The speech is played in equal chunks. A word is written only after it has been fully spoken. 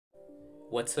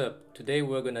What's up? Today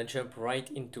we're gonna jump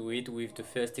right into it with the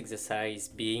first exercise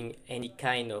being any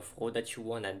kind of row that you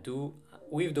wanna do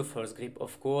with the first grip.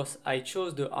 Of course, I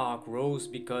chose the arc rows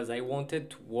because I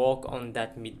wanted to work on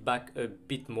that mid back a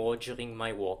bit more during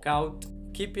my workout.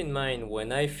 Keep in mind,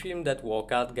 when I filmed that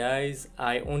workout, guys,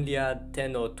 I only had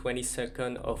 10 or 20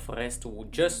 seconds of rest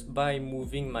just by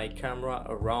moving my camera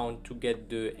around to get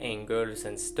the angles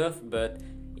and stuff, but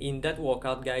in that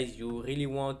workout, guys, you really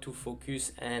want to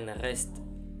focus and rest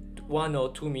 1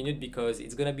 or 2 minutes because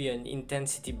it's gonna be an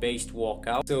intensity based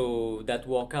workout. So that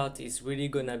workout is really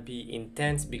gonna be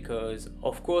intense because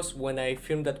of course when I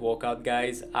filmed that workout,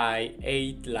 guys, I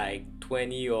ate like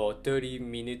 20 or 30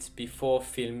 minutes before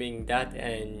filming that,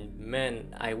 and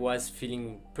man, I was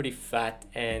feeling pretty fat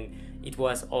and it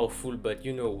was awful, but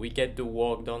you know, we get the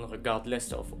work done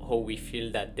regardless of how we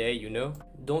feel that day, you know.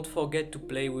 Don't forget to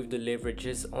play with the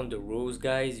leverages on the rows,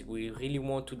 guys. We really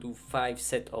want to do 5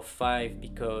 sets of 5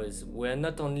 because we're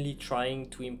not only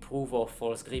trying to improve our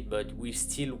force grip, but we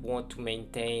still want to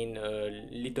maintain a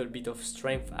little bit of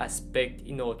strength aspect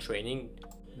in our training.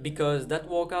 Because that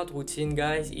workout routine,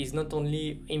 guys, is not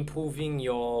only improving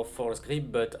your force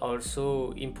grip but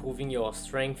also improving your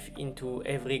strength into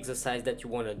every exercise that you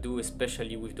want to do,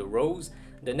 especially with the rows.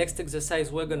 The next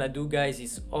exercise we're gonna do, guys,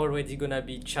 is already gonna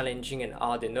be challenging and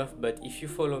hard enough, but if you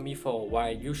follow me for a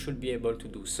while you should be able to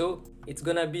do so. It's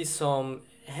gonna be some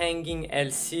hanging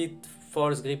L-sit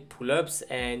force grip pull-ups,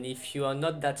 and if you are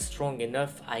not that strong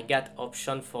enough, I got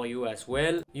option for you as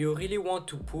well. You really want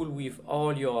to pull with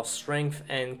all your strength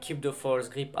and keep the force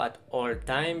grip at all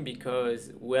time,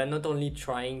 because we're not only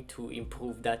trying to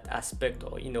improve that aspect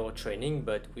in our training,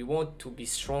 but we want to be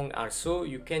strong also.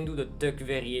 You can do the duck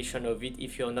variation of it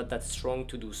if you're not that strong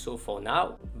to do so for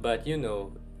now, but you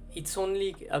know, it's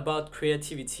only about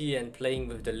creativity and playing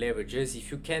with the leverages.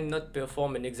 If you cannot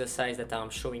perform an exercise that I'm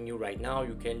showing you right now,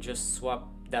 you can just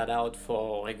swap that out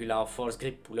for regular force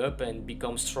grip pull-up and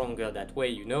become stronger that way,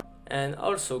 you know. And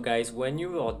also, guys, when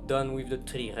you are done with the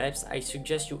 3 reps, I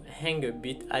suggest you hang a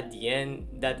bit at the end.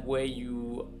 That way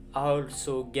you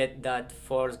also get that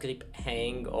force grip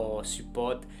hang or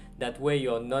support. That way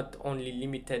you're not only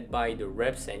limited by the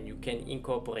reps and you can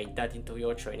incorporate that into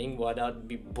your training without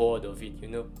be bored of it, you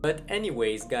know. But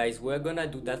anyways, guys, we're gonna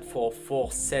do that for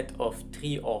 4 sets of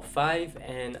 3 or 5,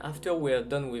 and after we're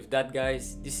done with that,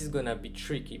 guys, this is gonna be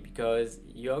tricky because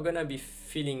you're gonna be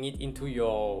feeling it into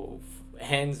your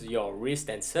hands, your wrist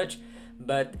and such.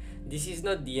 But this is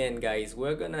not the end, guys.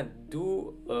 We're gonna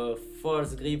do a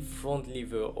force grip front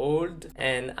lever hold,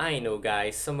 and I know,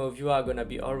 guys, some of you are gonna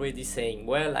be already saying,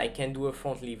 well, I can do a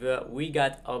front lever. We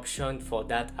got option for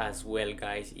that as well,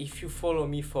 guys. If you follow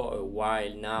me for a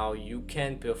while now, you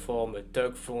can perform a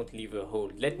tuck front lever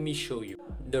hold. Let me show you.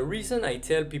 The reason I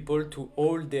tell people to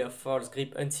hold their force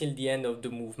grip until the end of the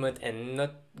movement and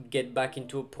not get back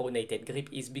into a pronated grip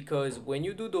is because when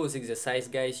you do those exercises,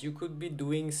 guys, you could be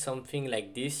doing something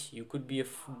like this. You could be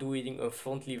doing a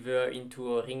front lever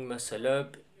into a ring muscle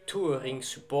up to a ring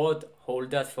support,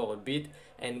 hold that for a bit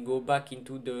and go back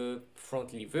into the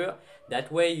front lever.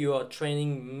 That way you are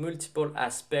training multiple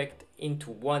aspects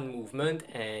into one movement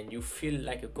and you feel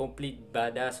like a complete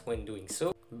badass when doing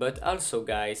so. But also,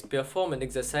 guys, perform an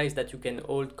exercise that you can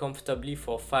hold comfortably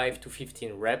for 5 to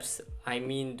 15 reps. I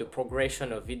mean the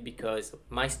progression of it, because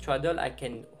my straddle, I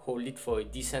can hold it for a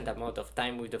decent amount of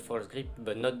time with the force grip,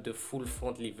 but not the full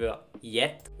front lever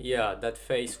yet. Yeah, that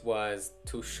face was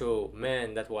to show,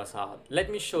 man, that was hard. Let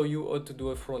me show you how to do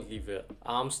a front lever.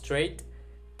 Arm straight,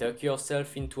 tuck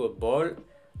yourself into a ball,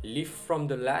 lift from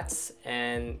the lats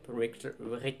and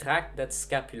retract that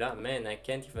scapula. Man, I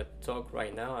can't even talk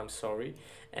right now, I'm sorry.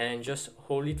 And just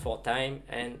hold it for time,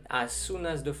 and as soon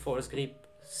as the force grip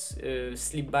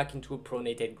slip back into a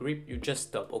pronated grip, you just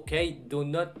stop, okay? Do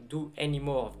not do any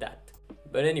more of that.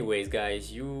 But anyways,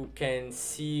 guys, you can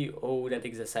see how that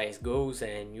exercise goes,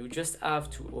 and you just have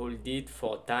to hold it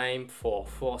for time for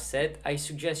 4 sets. I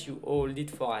suggest you hold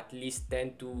it for at least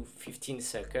 10 to 15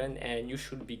 seconds and you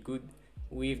should be good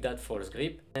with that force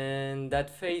grip. And that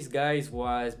phase, guys,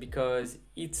 was because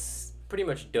it's pretty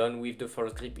much done with the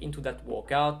force grip into that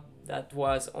workout. That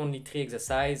was only 3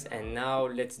 exercises, and now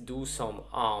let's do some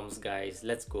arms, guys.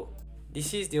 Let's go.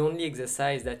 This is the only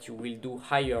exercise that you will do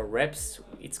higher reps.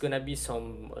 It's gonna be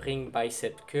some ring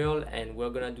bicep curl, and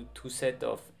we're gonna do 2 sets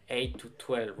of 8 to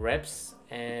 12 reps.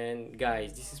 And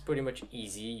guys, this is pretty much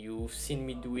easy. You've seen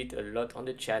me do it a lot on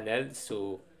the channel,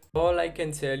 so all I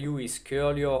can tell you is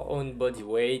curl your own body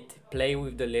weight, play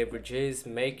with the leverages,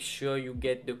 make sure you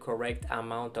get the correct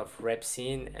amount of reps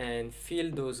in and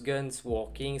feel those guns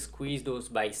working, squeeze those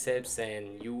biceps,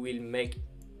 and you will make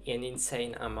an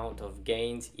insane amount of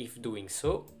gains if doing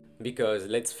so. Because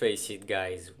let's face it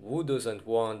guys, who doesn't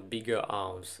want bigger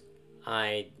arms?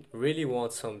 I really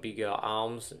want some bigger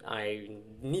arms. I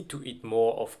need to eat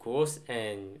more of course,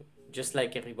 and just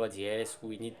like everybody else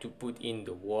we need to put in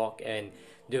the work and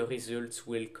the results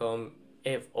will come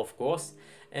of course.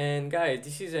 And guys,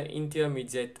 this is an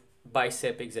intermediate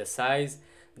bicep exercise.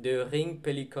 The ring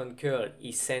pelican curl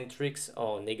is centrics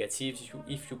or negatives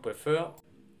if you prefer.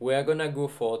 We are gonna go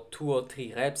for 2 or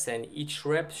 3 reps, and each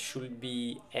rep should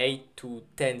be 8 to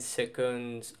 10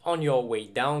 seconds on your way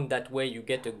down. That way you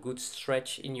get a good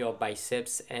stretch in your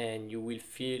biceps and you will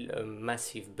feel a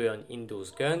massive burn in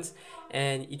those guns.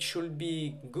 And it should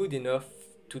be good enough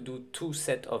to do 2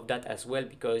 sets of that as well,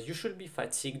 because you should be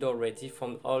fatigued already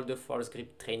from all the false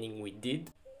grip training we did.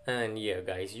 And yeah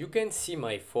guys, you can see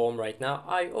my form right now.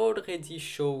 I already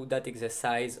showed that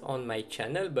exercise on my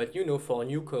channel, but you know, for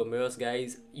newcomers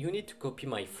guys, you need to copy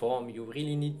my form. You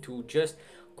really need to just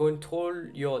control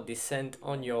your descent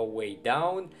on your way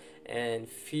down and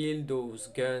feel those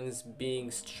guns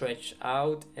being stretched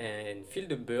out and feel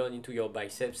the burn into your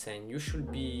biceps, and you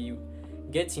should be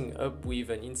getting up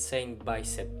with an insane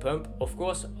bicep pump. Of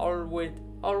course,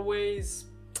 always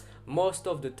most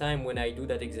of the time when I do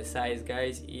that exercise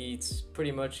guys, it's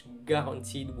pretty much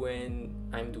guaranteed when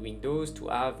I'm doing those to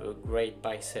have a great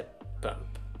bicep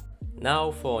pump.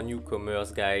 Now for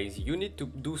newcomers guys, you need to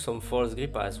do some false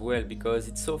grip as well, because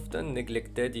it's often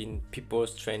neglected in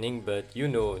people's training, but you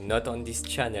know, not on this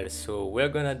channel. So we're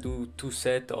gonna do 2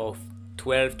 sets of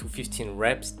 12 to 15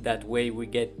 reps, that way we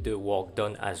get the work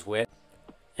done as well.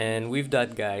 And with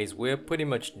that guys, we're pretty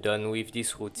much done with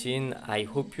this routine. I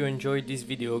hope you enjoyed this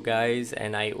video guys,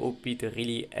 and I hope it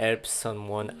really helps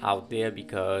someone out there,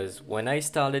 because when I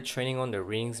started training on the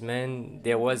rings, man,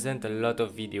 there wasn't a lot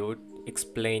of video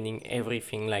explaining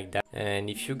everything like that. And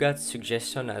if you got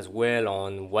suggestion as well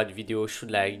on what video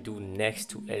should I do next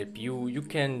to help you, you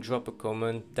can drop a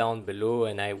comment down below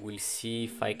and I will see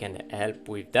if I can help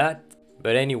with that.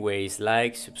 But anyways,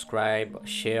 like, subscribe,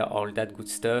 share, all that good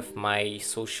stuff. My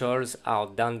socials are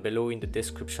down below in the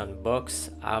description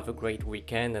box. Have a great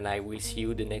weekend and I will see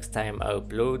you the next time I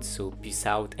upload. So peace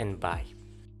out and bye.